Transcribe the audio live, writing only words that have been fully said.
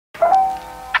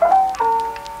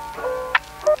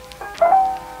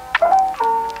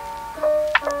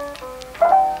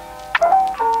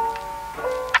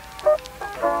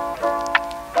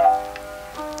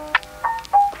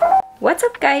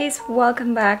guys,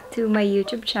 welcome back to my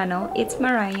YouTube channel. It's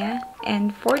Mariah, and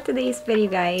for today's video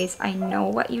guys, I know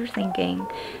what you're thinking.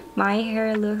 My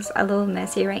hair looks a little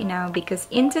messy right now because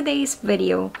in today's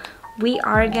video we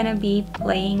are gonna be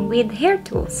playing with hair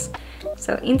tools.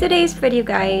 So in today's video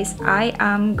guys, I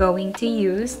am going to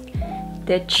use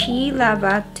the Chi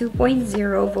Lava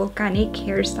 2.0 volcanic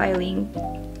hair styling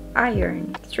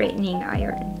iron, straightening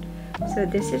iron. So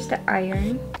this is the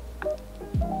iron.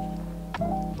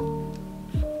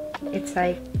 It's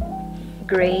like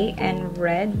gray and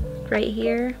red right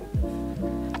here.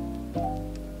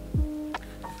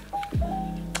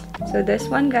 So this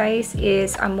one guys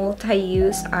is a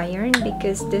multi-use iron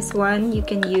because this one you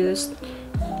can use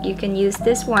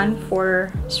this one for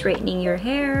straightening your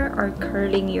hair or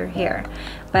curling your hair.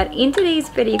 But in today's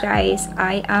video guys,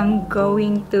 I am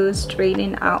going to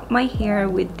straighten out my hair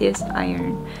with this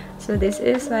iron. So this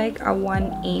is like a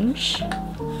 1 inch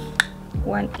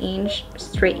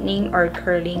straightening or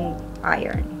curling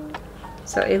iron.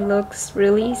 So it looks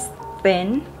really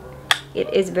thin,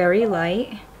 it is very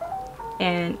light,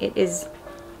 and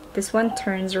this one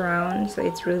turns around, so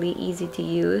it's really easy to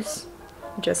use.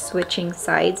 Just switching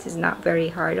sides is not very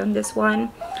hard on this one.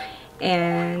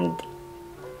 And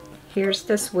here's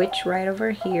the switch right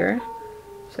over here.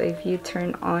 So if you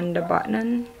turn on the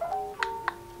button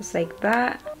just like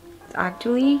that, it's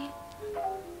actually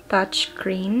touch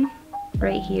screen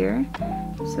right here.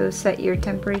 So set your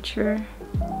temperature,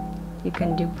 you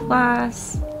can do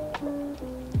plus,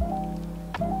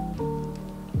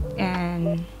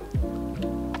 and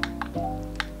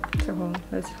so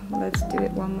let's do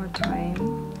it one more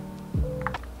time.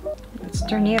 Let's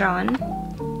turn it on,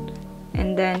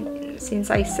 and then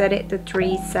since I set it to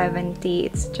 370,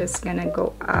 it's just gonna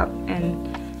go up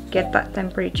and get that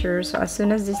temperature. So as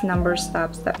soon as this number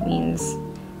stops, that means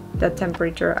the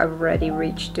temperature I've already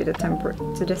reached to the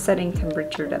setting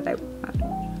temperature that I want.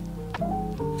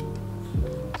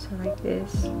 So like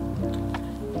this,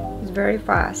 it's very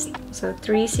fast. So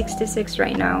 366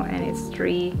 right now, and it's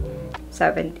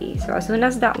 370. So as soon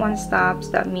as that one stops,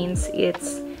 that means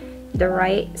it's the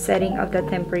right setting of the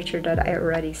temperature that I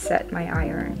already set my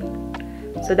iron.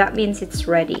 So that means it's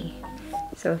ready.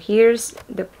 So here's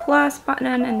the plus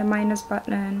button and the minus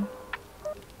button.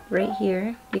 Right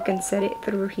here, you can set it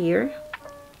through here.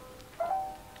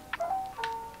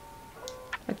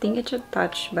 I think it should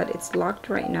touch, but it's locked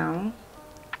right now.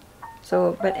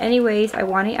 So, but anyways, I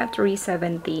want it at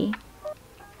 370.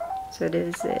 So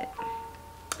this is it.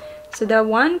 So the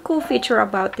one cool feature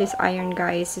about this iron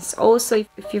guys is also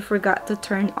if you forgot to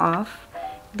turn off,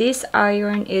 this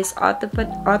iron is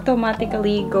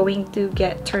automatically going to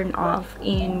get turned off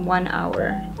in 1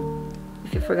 hour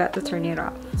if you forgot to turn it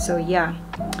off. So yeah,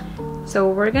 so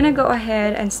we're gonna go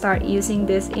ahead and start using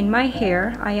this in my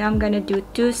hair. I am gonna do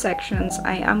 2 sections.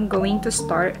 I am going to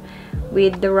start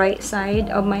with the right side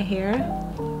of my hair.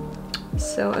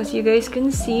 So as you guys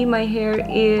can see, my hair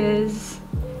is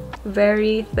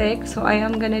very thick, so I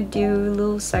am gonna do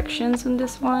little sections on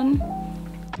this one.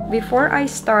 Before I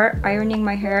start ironing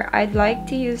my hair, I'd like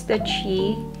to use the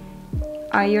Chi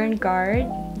Iron Guard.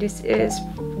 This is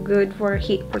good for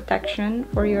heat protection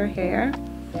for your hair.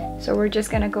 So we're just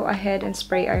gonna go ahead and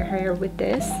spray our hair with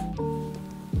this.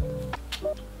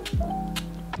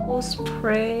 We'll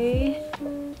spray,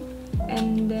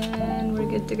 and then we're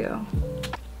good to go.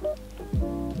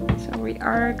 So we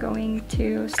are going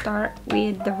to start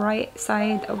with the right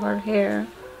side of our hair,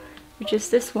 which is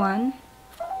this one.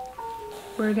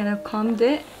 We're gonna comb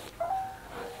it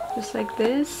just like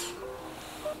this,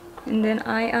 and then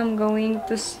I am going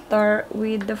to start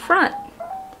with the front.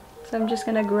 So I'm just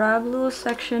gonna grab a little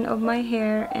section of my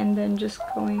hair and then just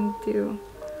going to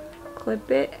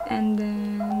clip it and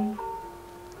then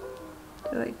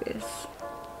do like this.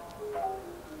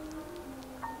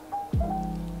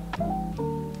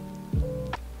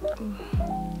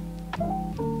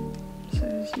 So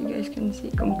as you guys can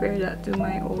see, compare that to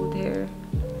my old hair.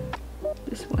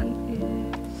 This one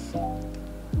is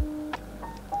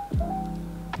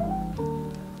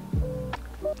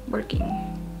working.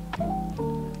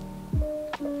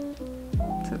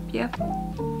 So yep,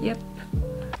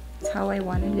 that's how I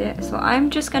wanted it. So I'm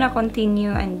just gonna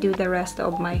continue and do the rest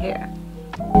of my hair.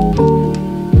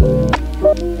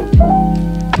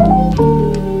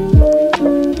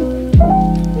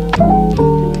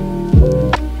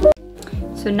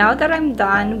 So now that I'm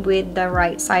done with the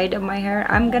right side of my hair,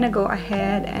 I'm gonna go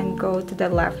ahead and go to the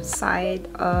left side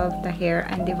of the hair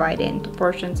and divide it into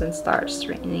portions and start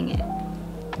straightening it.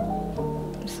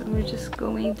 So we're just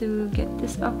going to get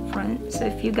this up front. So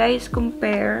if you guys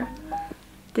compare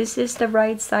this is the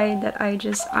right side that I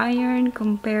just ironed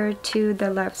compared to the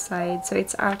left side. So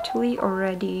it's actually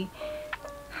already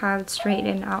have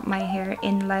straightened out my hair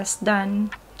in less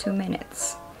than 2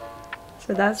 minutes.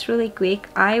 So that's really quick.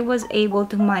 I was able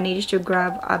to manage to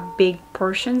grab a big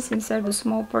portion instead of a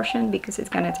small portion because it's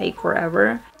gonna take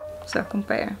forever. So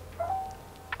compare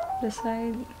this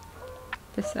side,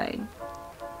 this side.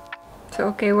 So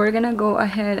okay, we're gonna go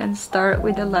ahead and start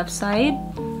with the left side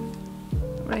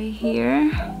right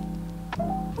here.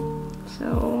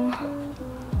 So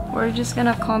we're just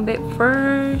gonna comb it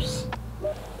first,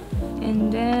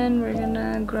 and then we're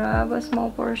gonna grab a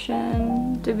small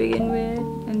portion to begin with,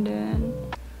 and then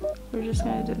we're just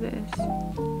gonna do this.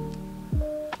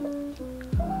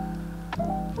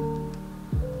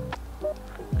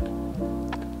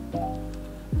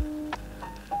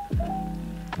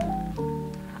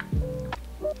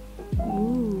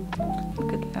 Ooh,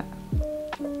 look at that.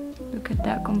 Look at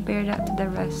that, compare that to the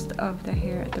rest of the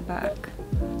hair at the back.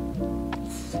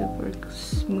 It's super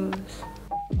smooth.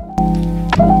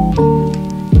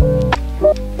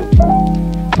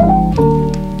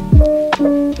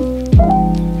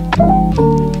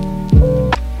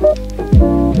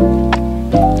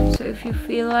 So if you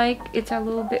feel like it's a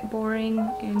little bit boring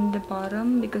in the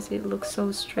bottom because it looks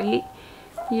so straight,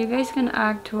 you guys can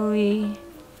actually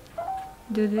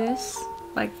do this.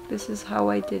 Like, this is how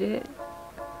I did it.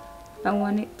 I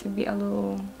want it to be a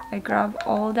little, I grab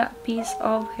all that piece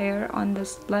of hair on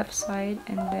this left side,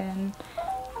 and then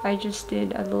I just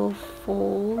did a little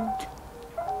fold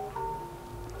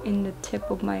in the tip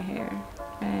of my hair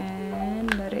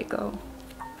and let it go.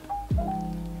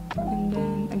 And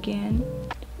then again,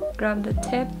 grab the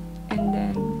tip and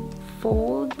then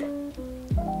fold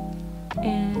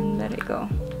and let it go.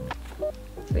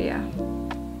 So yeah,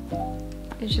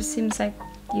 it just seems like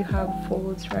you have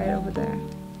folds right over there.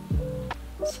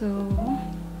 So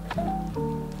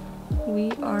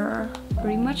we are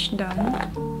pretty much done.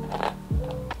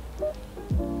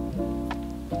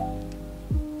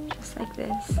 Just like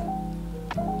this.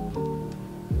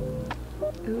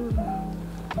 Ooh.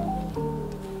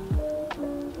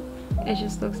 It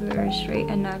just looks very straight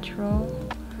and natural.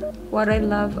 What I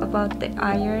love about the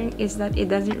iron is that it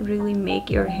doesn't really make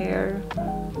your hair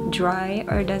dry,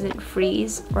 or doesn't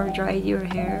freeze or dry your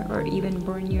hair or even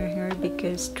burn your hair,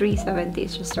 because 370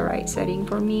 is just the right setting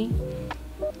for me.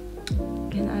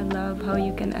 And I love how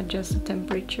you can adjust the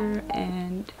temperature,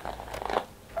 and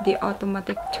the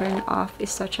automatic turn off is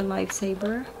such a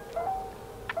lifesaver.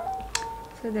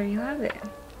 So there you have it.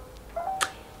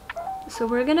 So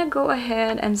we're gonna go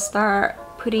ahead and start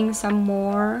putting some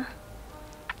more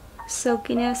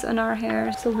silkiness on our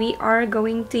hair. So we are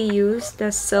going to use the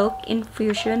Silk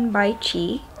Infusion by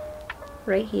Chi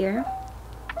right here.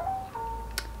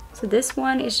 So this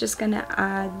one is just gonna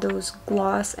add those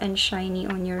gloss and shiny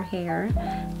on your hair.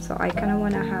 So I kind of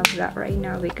want to have that right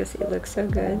now because it looks so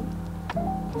good.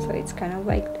 So it's kind of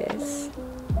like this.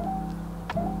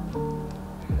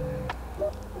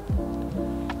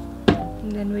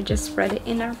 And then we just spread it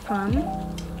in our palm.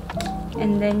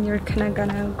 And then you're kind of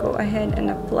gonna go ahead and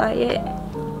apply it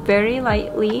very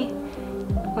lightly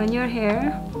on your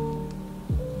hair,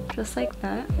 just like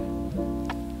that.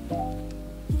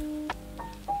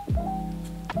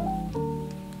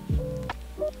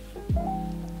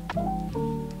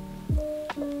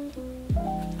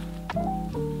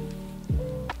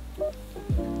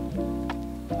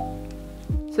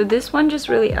 So this one just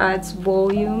really adds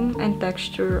volume and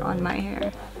texture on my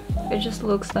hair. It just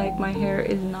looks like my hair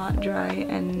is not dry,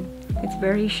 and it's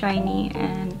very shiny,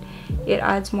 and it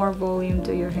adds more volume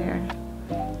to your hair.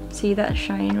 See that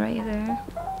shine right there?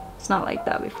 It's not like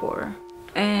that before.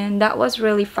 And that was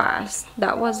really fast.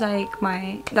 That was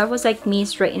like me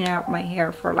straightening out my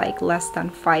hair for like less than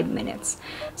 5 minutes.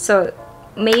 So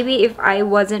maybe if I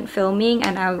wasn't filming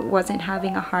and I wasn't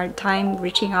having a hard time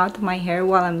reaching out to my hair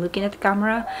while I'm looking at the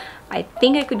camera, I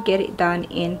think I could get it done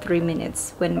in 3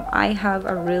 minutes when I have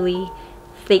a really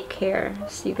thick hair.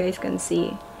 So you guys can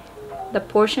see the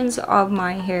portions of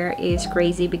my hair is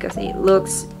crazy because it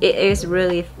is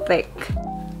really thick.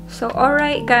 So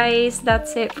alright guys,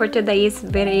 that's it for today's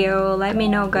video. Let me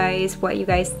know guys what you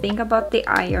guys think about the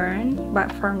iron. But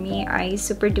for me, I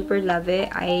super duper love it.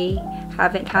 I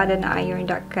haven't had an iron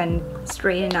that can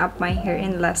straighten up my hair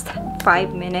in less than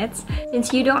 5 minutes.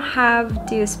 Since you don't have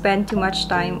to spend too much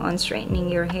time on straightening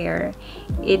your hair,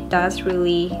 it does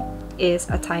really is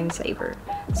a time saver.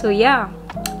 So yeah,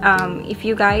 if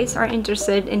you guys are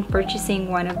interested in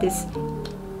purchasing one of these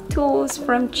tools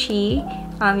from Chi,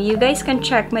 you guys can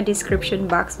check my description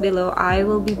box below. I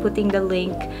will be putting the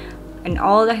link and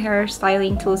all the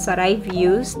hairstyling tools that I've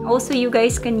used. Also, you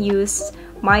guys can use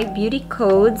my beauty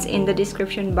codes in the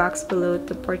description box below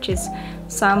to purchase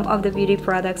some of the beauty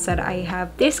products that I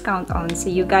have discount on. So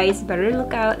you guys better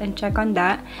look out and check on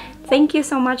that. Thank you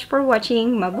so much for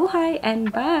watching. Mabuhay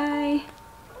and bye!